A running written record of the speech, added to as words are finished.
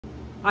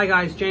Hi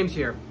guys, James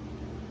here.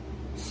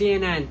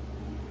 CNN,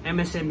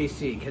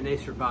 MSNBC, can they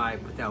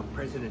survive without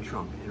President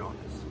Trump in office?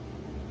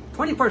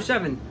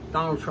 24/7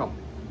 Donald Trump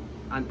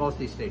on both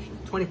these stations,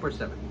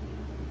 24/7.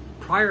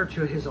 Prior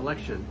to his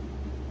election,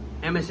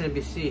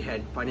 MSNBC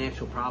had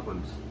financial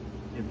problems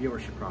and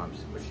viewership problems,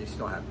 which they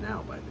still have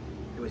now, but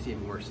it was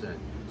even worse then.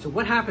 So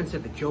what happens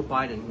if Joe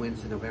Biden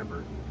wins in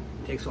November,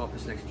 takes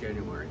office next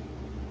January?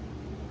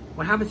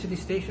 What happens to these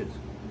stations?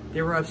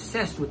 They were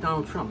obsessed with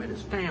Donald Trump and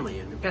his family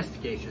and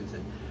investigations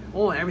and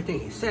everything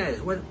he says.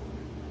 What,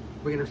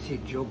 we're going to see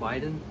Joe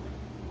Biden?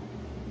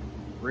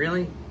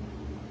 Really?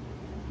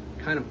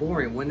 Kind of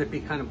boring. Wouldn't it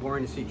be kind of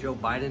boring to see Joe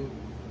Biden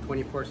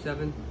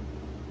 24/7?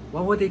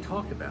 What would they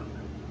talk about?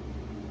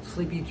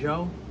 Sleepy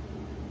Joe?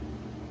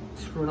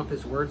 Screwing up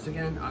his words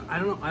again? I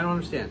don't know. I don't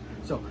understand.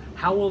 So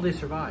how will they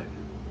survive?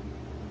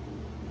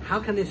 How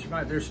can they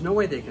survive? There's no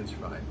way they can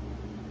survive.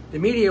 The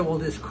media will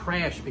just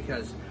crash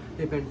because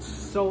they've been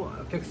so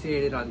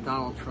fixated on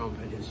Donald Trump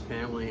and his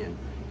family and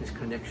his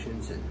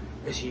connections. And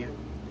is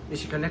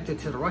he connected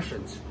to the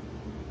Russians?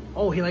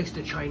 Oh, he likes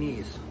the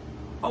Chinese.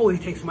 Oh, he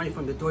takes money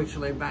from the Deutsche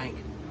Bank.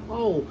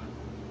 Oh,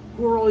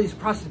 who are all these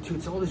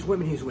prostitutes, all these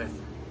women he's with?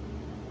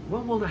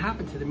 What will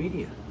happen to the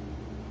media?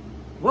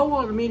 What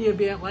will the media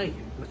be like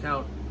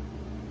without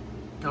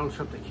Donald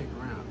Trump to kick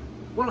around?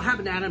 What will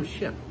happen to Adam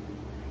Schiff?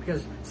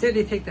 Because say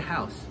they take the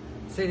House,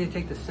 say they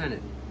take the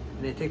Senate,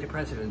 and they take the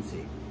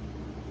presidency.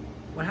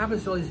 What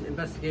happens to all these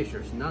investigations?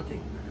 There's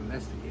nothing to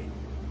investigate.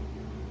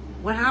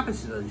 What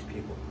happens to these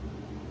people?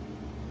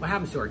 What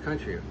happens to our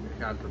country,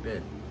 God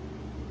forbid?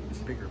 It's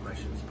bigger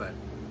questions, but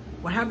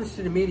what happens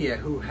to the media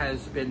who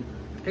has been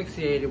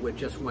fixated with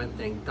just one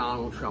thing,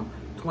 Donald Trump,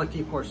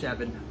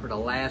 24/7 for the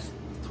last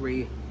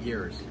 3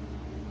 years?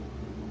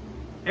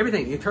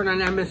 Everything, you turn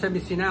on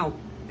MSNBC now,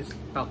 it's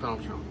about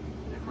Donald Trump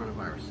and the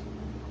coronavirus.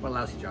 What a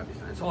lousy job he's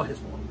done. It's all his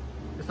fault.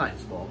 It's not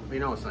his fault. We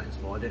know it's not his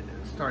fault. It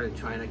started in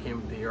China,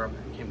 came to Europe,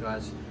 came to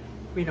us.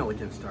 We know it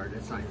didn't start.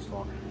 It's not his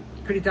fault.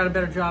 Could he have done a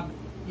better job?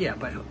 Yeah,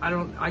 but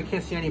I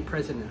can't see any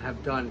president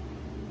have done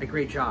a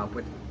great job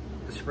with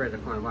the spread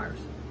of the coronavirus.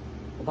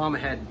 Obama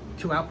had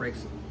 2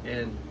 outbreaks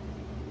and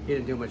he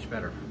didn't do much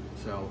better.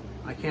 So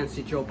I can't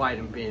see Joe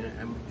Biden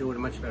doing a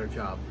much better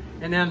job.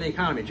 And then the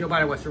economy. Joe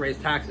Biden wants to raise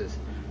taxes.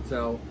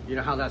 So you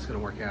know how that's going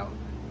to work out.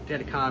 Dead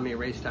economy,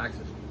 raise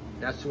taxes.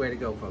 That's the way to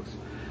go, folks.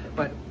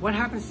 But what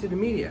happens to the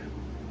media?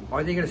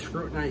 Are they going to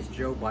scrutinize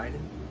Joe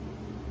Biden?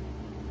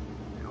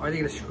 Are they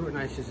going to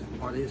scrutinize his,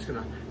 are they just going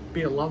to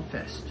be a love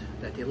fest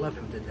that they love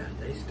him to death?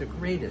 That he's the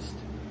greatest.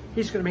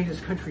 He's going to make this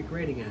country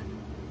great again.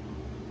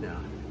 No,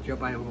 Joe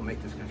Biden won't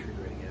make this country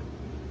great again.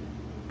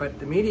 But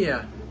the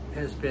media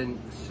has been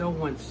so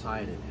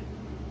one-sided.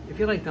 If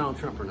you like Donald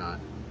Trump or not,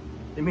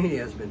 the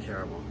media has been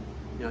terrible.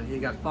 You know, you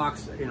got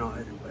Fox, you know,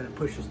 it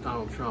pushes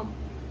Donald Trump,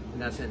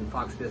 and that's in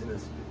Fox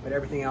Business, but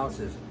everything else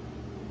is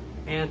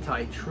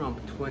anti-Trump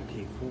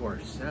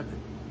 24/7.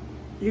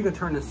 You can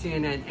turn to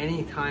CNN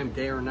anytime,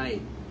 day or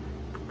night.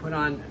 Put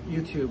on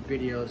YouTube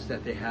videos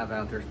that they have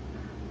out there,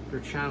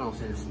 their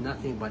channels, and it's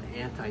nothing but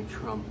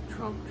anti-Trump,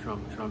 Trump.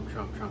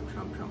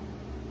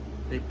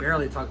 They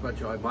barely talk about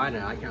Joe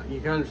Biden. You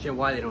can understand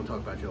why they don't talk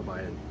about Joe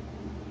Biden.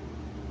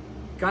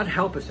 God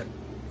help us if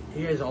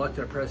he is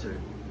elected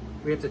president.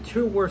 We have the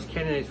 2 worst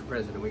candidates for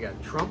president. We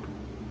got Trump,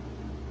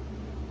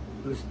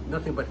 who's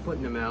nothing but foot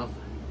in the mouth,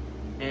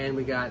 and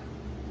we got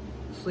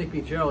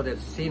Sleepy Joe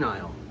that's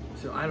senile.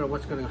 So I don't know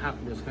what's going to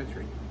happen to this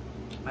country.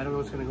 I don't know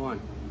what's going to go on.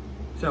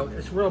 So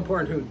it's real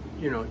important who,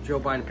 you know, Joe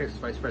Biden picks as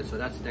vice president. So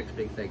that's the next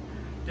big thing.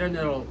 Then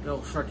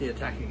they'll start the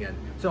attack again.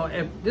 So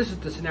if this is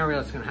the scenario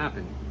that's going to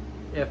happen,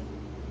 if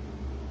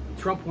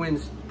Trump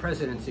wins the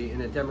presidency and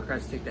the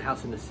Democrats take the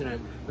House and the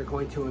Senate, they're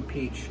going to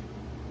impeach,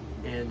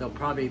 and they'll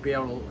probably be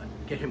able to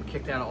get him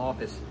kicked out of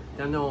office.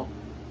 Then they'll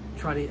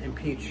try to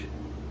impeach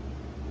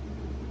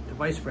the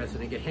vice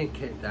president and get him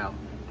kicked out.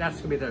 That's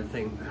going to be the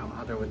thing,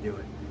 how they would do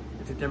it.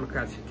 If the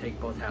Democrats take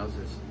both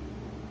houses,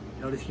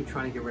 they'll just keep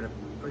trying to get rid of,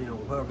 you know,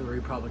 whoever the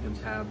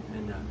Republicans have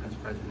as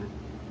president.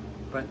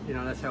 But, you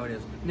know, that's how it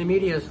is. And the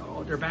media is,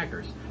 they're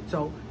backers.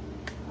 So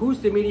who's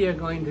the media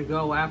going to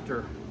go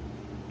after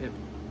if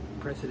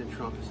President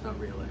Trump is not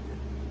reelected?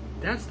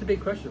 That's the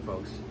big question,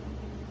 folks.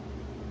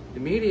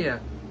 The media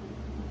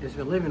has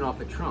been living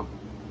off of Trump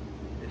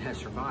and has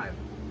survived.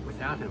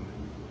 Without him,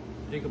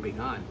 they could be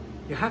gone.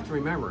 You have to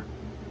remember,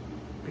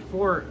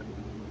 before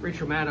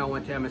Rachel Maddow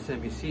went to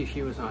MSNBC,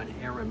 she was on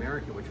Air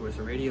America, which was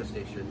a radio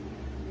station,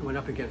 and went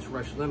up against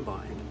Rush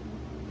Limbaugh, and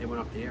they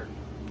went off the air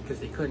because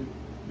they couldn't,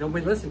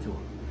 nobody listened to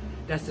them.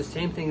 That's the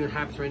same thing that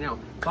happens right now.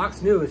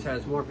 Fox News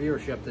has more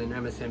viewership than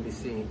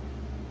MSNBC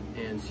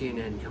and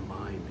CNN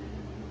combined.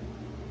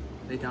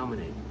 They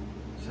dominate.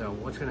 So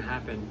what's going to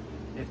happen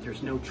if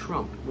there's no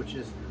Trump, which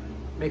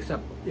makes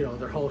up, you know,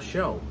 their whole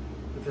show?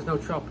 If there's no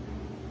Trump,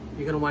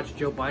 you're going to watch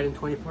Joe Biden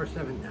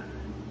 24/7?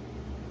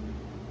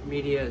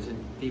 Media is in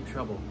deep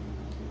trouble.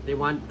 They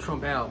want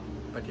Trump out,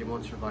 but they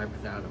won't survive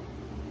without him.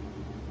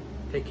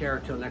 Take care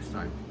until next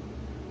time.